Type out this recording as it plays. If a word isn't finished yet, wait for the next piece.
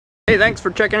Hey, thanks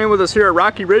for checking in with us here at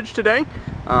Rocky Ridge today.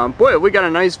 Boy, we got a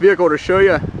nice vehicle to show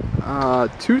you.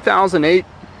 2008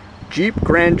 Jeep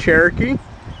Grand Cherokee.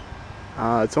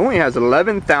 It only has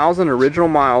 11,000 original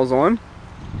miles on.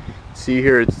 See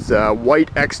here, it's white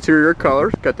exterior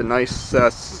colors. Got the nice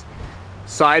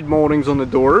side moldings on the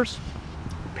doors.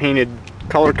 Painted,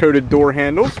 color-coded door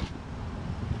handles.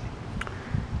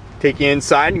 Take you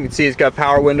inside, you can see it's got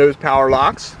power windows, power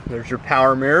locks. There's your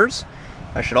power mirrors.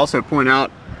 I should also point out,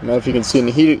 I don't know if you can see in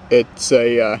the heat, it's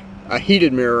a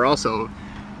heated mirror also,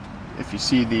 if you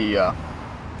see the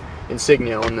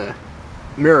insignia on the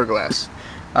mirror glass.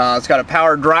 It's got a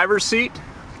power driver's seat.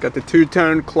 It's got the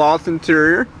two-tone cloth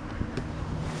interior.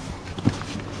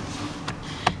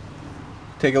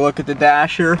 Take a look at the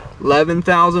dash here,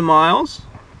 11,000 miles.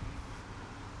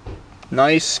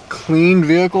 Nice, clean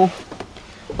vehicle.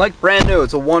 Like brand new,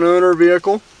 it's a one-owner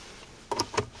vehicle.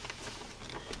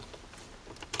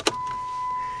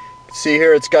 See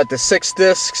here, it's got the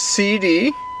 6-disc CD.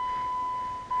 It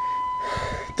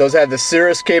does have the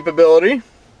Cirrus capability. Of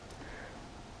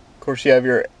course, you have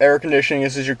your air conditioning.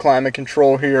 This is your climate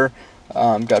control here.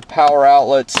 Got power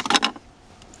outlets.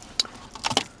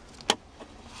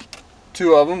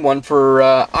 Two of them, one for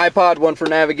iPod, one for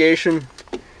navigation,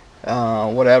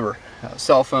 whatever,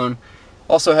 cell phone.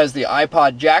 Also has the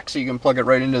iPod jack, so you can plug it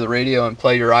right into the radio and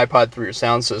play your iPod through your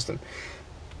sound system.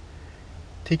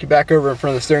 Take you back over in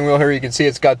front of the steering wheel here. You can see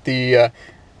it's got the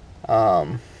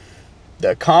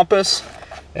compass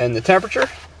and the temperature.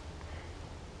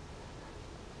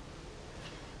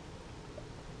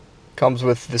 Comes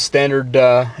with the standard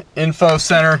info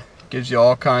center. Gives you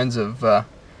all kinds of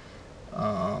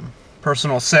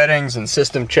personal settings and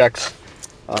system checks.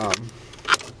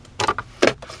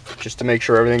 Just to make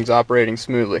sure everything's operating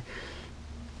smoothly.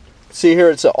 See here,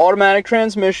 it's an automatic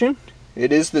transmission.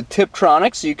 It is the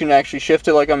Tiptronic, so you can actually shift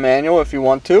it like a manual if you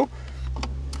want to.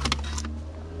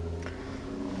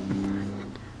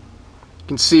 You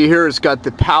can see here it's got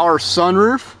the power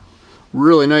sunroof.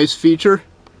 Really nice feature.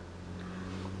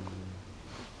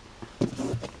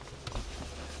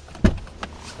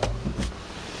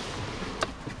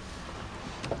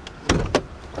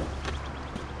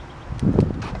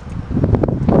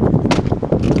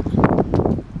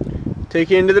 Take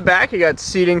you into the back, you got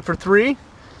seating for 3.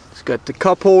 It's got the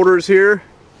cup holders here.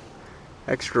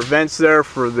 Extra vents there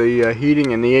for the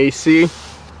heating and the AC.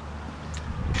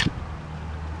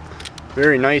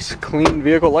 Very nice, clean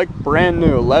vehicle, like brand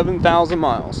new, 11,000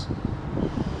 miles.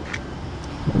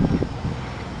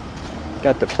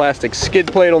 Got the plastic skid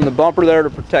plate on the bumper there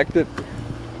to protect it.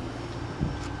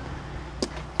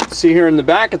 See here in the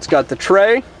back, it's got the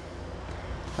tray.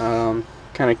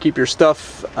 Kind of keep your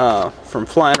stuff from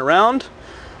flying around,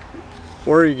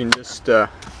 or you can just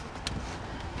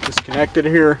disconnect it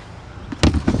here,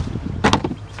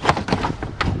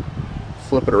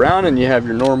 flip it around, and you have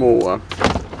your normal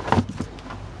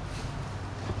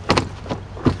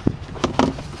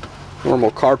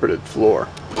carpeted floor.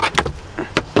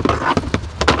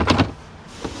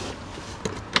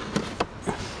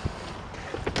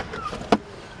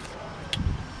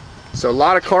 So a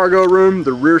lot of cargo room.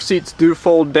 The rear seats do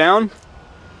fold down.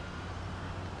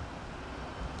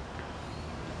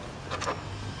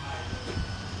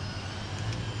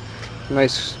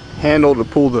 Nice handle to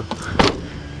pull the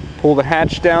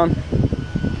hatch down.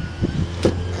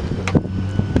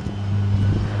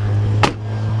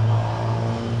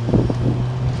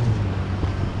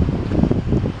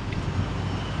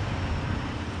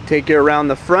 Take you around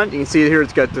the front. You can see here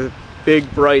it's got the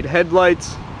big bright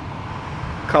headlights.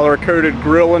 Color-coded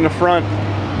grille in the front.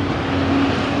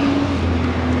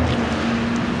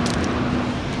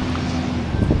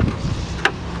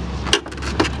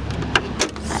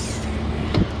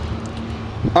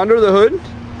 Under the hood,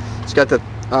 it's got the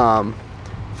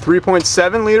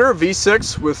 3.7 liter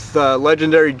V6 with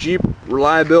legendary Jeep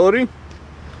reliability.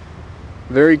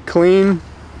 Very clean,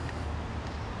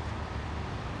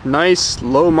 nice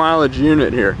low mileage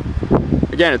unit here.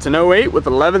 Again, it's an 08 with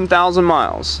 11,000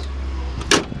 miles.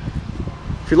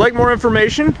 If you'd like more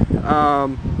information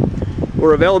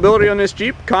or availability on this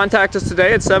Jeep, contact us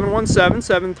today at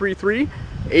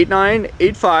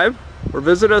 717-733-8985 or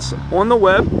visit us on the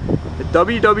web at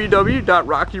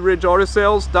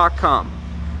www.rockyridgeautosales.com.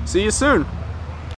 See you soon.